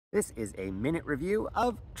This is a minute review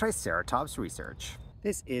of Triceratops Research.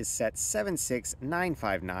 This is set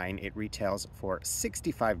 76959. It retails for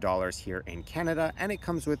 $65 here in Canada, and it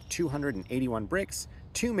comes with 281 bricks,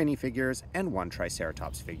 2 minifigures, and 1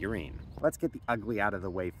 Triceratops figurine. Let's get the ugly out of the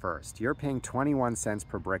way first. You're paying 21 cents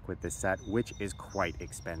per brick with this set, which is quite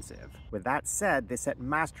expensive. With that said, this set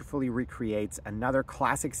masterfully recreates another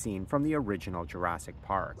classic scene from the original Jurassic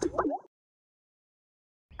Park.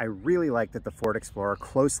 I really like that the Ford Explorer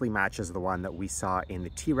closely matches the one that we saw in the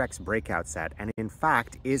T-Rex breakout set, and in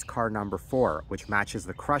fact is car number 4, which matches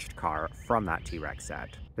the crushed car from that T-Rex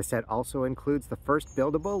set. The set also includes the first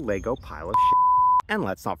buildable Lego pile of shit. And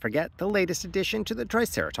let's not forget the latest addition to the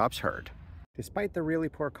Triceratops herd. Despite the really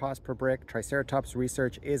poor cost per brick, Triceratops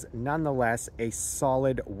Research is nonetheless a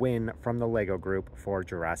solid win from the Lego group for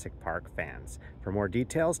Jurassic Park fans. For more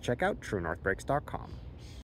details, check out truenorthbricks.com.